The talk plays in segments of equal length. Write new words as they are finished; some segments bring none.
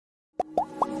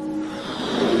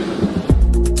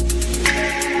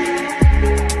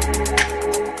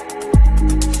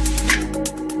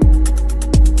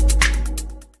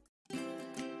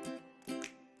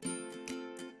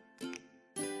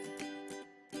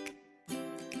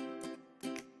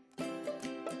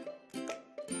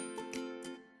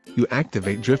You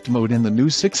activate drift mode in the new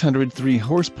 603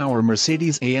 horsepower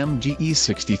Mercedes-AMG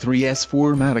E63 S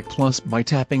 4Matic Plus by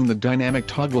tapping the dynamic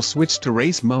toggle switch to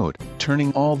race mode,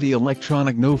 turning all the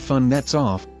electronic no-fun nets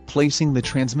off, placing the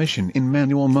transmission in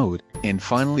manual mode, and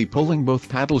finally pulling both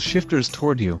paddle shifters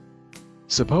toward you.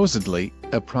 Supposedly,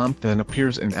 a prompt then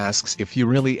appears and asks if you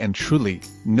really and truly,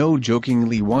 no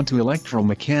jokingly want to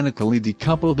electromechanically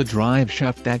decouple the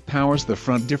driveshaft that powers the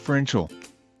front differential.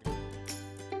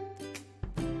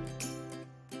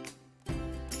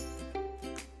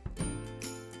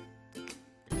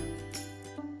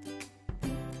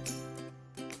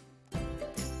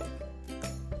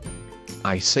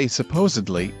 I say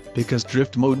supposedly, because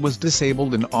drift mode was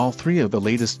disabled in all three of the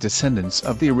latest descendants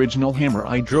of the original Hammer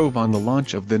I drove on the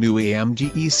launch of the new AMG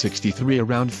E63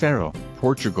 around Faro,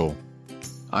 Portugal.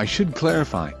 I should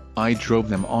clarify, I drove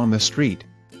them on the street.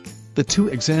 The two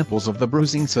examples of the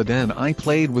bruising sedan I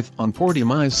played with on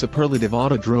Portimão's superlative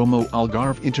Autodromo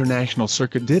Algarve International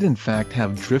Circuit did in fact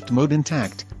have drift mode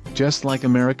intact, just like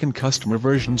American customer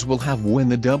versions will have when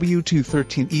the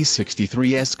W213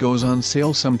 E63 S goes on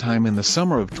sale sometime in the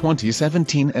summer of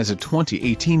 2017 as a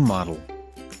 2018 model.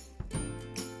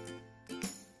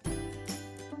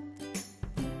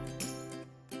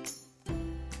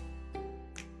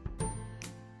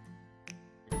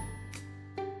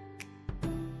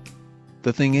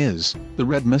 The thing is, the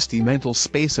red misty mental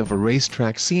space of a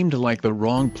racetrack seemed like the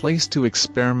wrong place to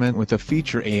experiment with a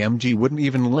feature AMG wouldn't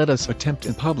even let us attempt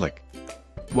in public.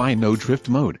 Why no drift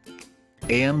mode?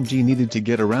 AMG needed to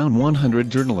get around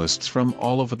 100 journalists from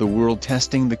all over the world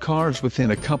testing the cars within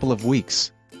a couple of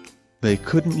weeks. They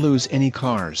couldn't lose any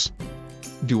cars.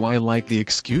 Do I like the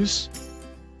excuse?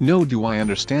 No. Do I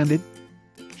understand it?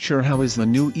 Sure. How is the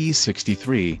new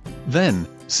E63, then,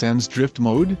 sans drift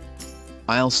mode?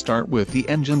 I'll start with the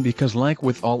engine because like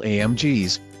with all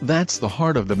AMGs, that's the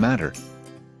heart of the matter.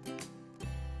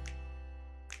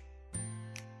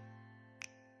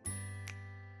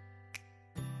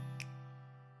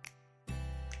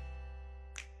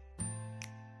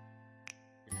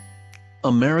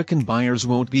 American buyers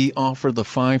won't be offered the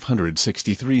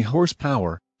 563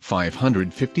 horsepower,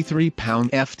 553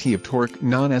 pound-ft of torque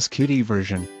non-SQT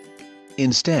version.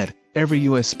 Instead, every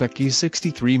US spec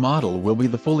E63 model will be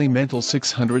the fully mental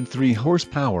 603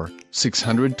 horsepower,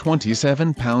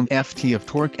 627 pound-ft of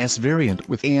torque S variant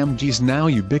with AMG's now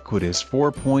ubiquitous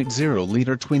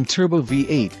 4.0-liter twin-turbo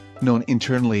V8, known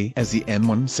internally as the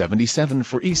M177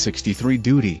 for E63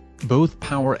 duty. Both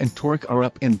power and torque are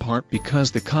up in part because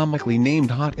the comically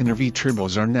named hot inner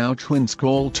V-turbos are now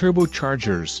twin-scroll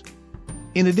turbochargers.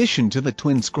 In addition to the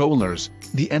twin scrollers,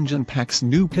 the engine packs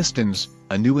new pistons,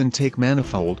 a new intake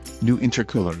manifold, new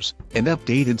intercoolers, and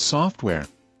updated software.